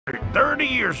30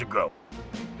 years ago.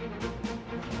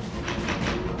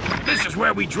 This is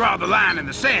where we draw the line in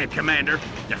the sand, Commander.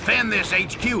 Defend this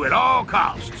HQ at all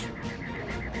costs.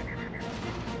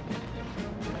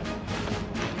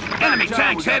 Enemy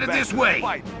tanks headed this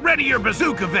way. Ready your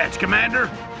bazooka vets, Commander.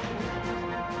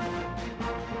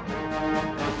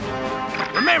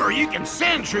 Remember, you can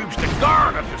send troops to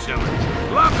guard a facility.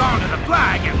 Lock onto the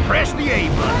flag and press the A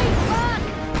button.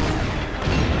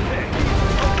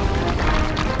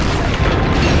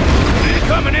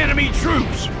 Incoming enemy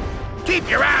troops! Keep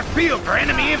your eyes peeled for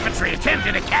enemy infantry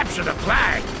attempting to capture the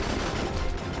flag.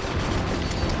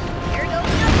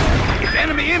 If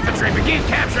enemy infantry begin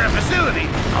capturing a facility,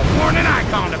 a warning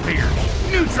icon appears.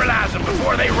 Neutralize them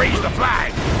before they raise the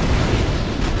flag.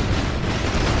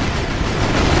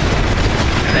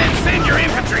 And then send your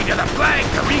infantry to the flag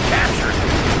to recapture it.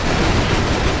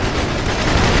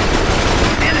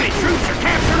 Enemy troops are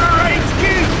capturing our HQ!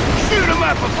 Shoot them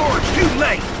up before it's too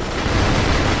late!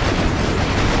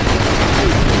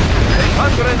 The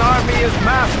Hungarian army is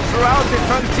massed throughout the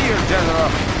frontier, General.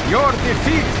 Your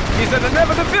defeat is an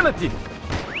inevitability.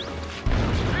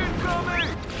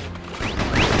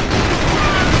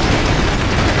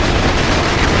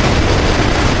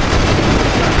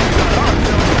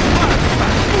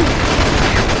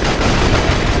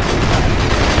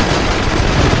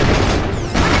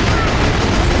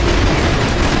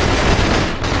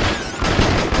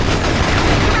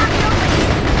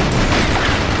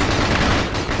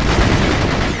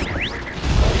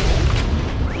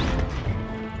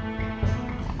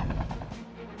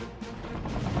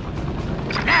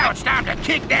 It's time to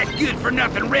kick that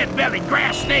good-for-nothing red-bellied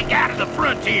grass snake out of the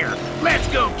frontier. Let's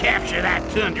go capture that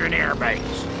Tundran air base.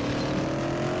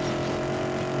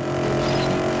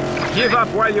 Give up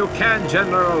while you can,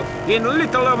 General. In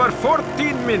little over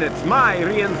 14 minutes, my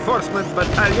reinforcement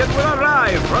battalion will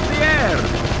arrive from the air.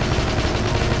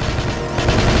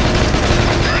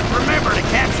 Remember to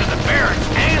capture the barracks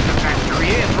and the factory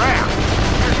en route.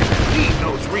 You're gonna need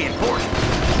those reinforcements.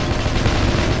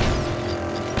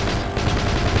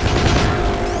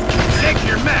 Check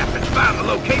your map and find the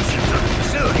locations of the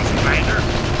facilities, Commander.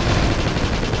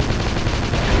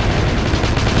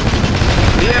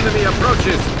 The enemy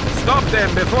approaches. Stop them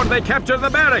before they capture the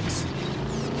barracks.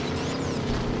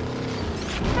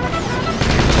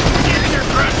 Use your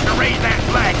grunts to raise that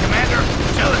flag, Commander.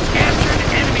 Until it's captured,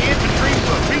 enemy infantry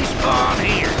will respawn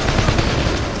here.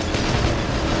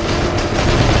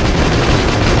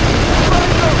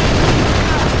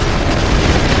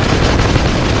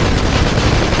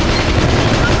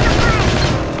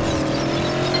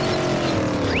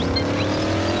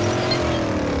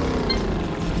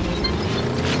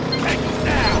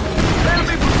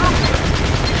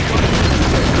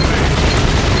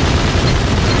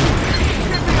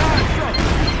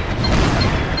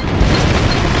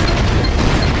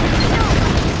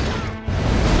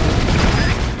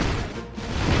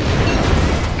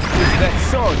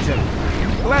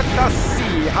 Let us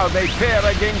see how they fare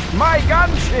against my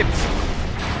gunships!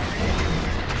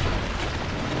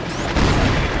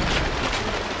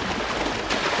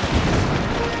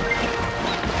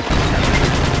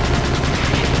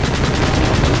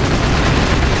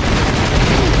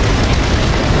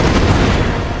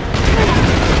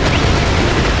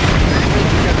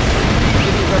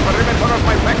 The perimeter of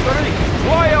my factory!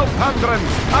 Loyal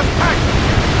Tundrans, attack!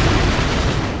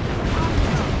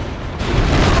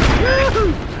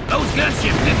 Those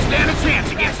gunships didn't stand a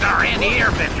chance against our anti-air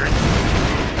veterans.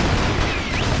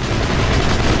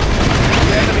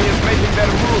 The enemy is making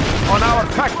their move on our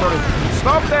factory.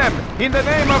 Stop them in the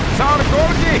name of Tsar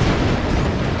Gorky!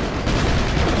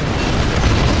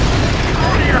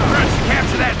 Order your fronts to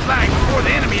capture that flag before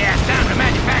the enemy has time to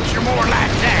manufacture more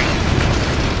light tanks.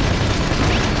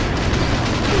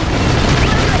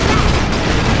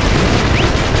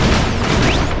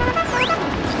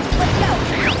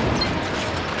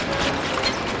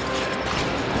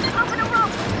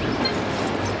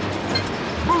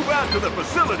 To the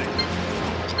facility.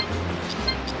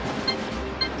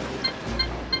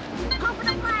 Open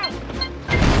the flag.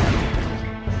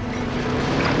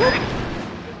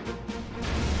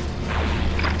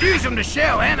 Use them to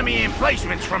shell enemy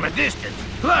emplacements from a distance.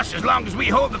 Plus, as long as we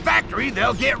hold the factory,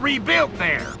 they'll get rebuilt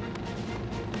there.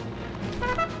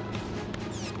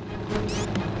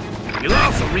 You'll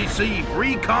also receive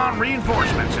recon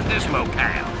reinforcements at this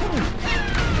locale.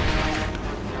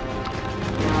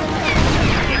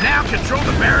 Now control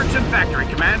the barracks and factory,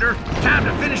 Commander. Time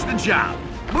to finish the job.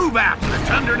 Move out to the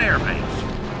Tundran Air Base.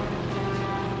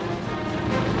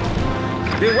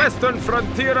 The western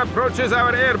frontier approaches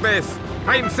our airbase.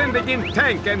 I'm sending in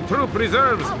tank and troop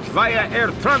reserves via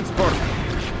air transport.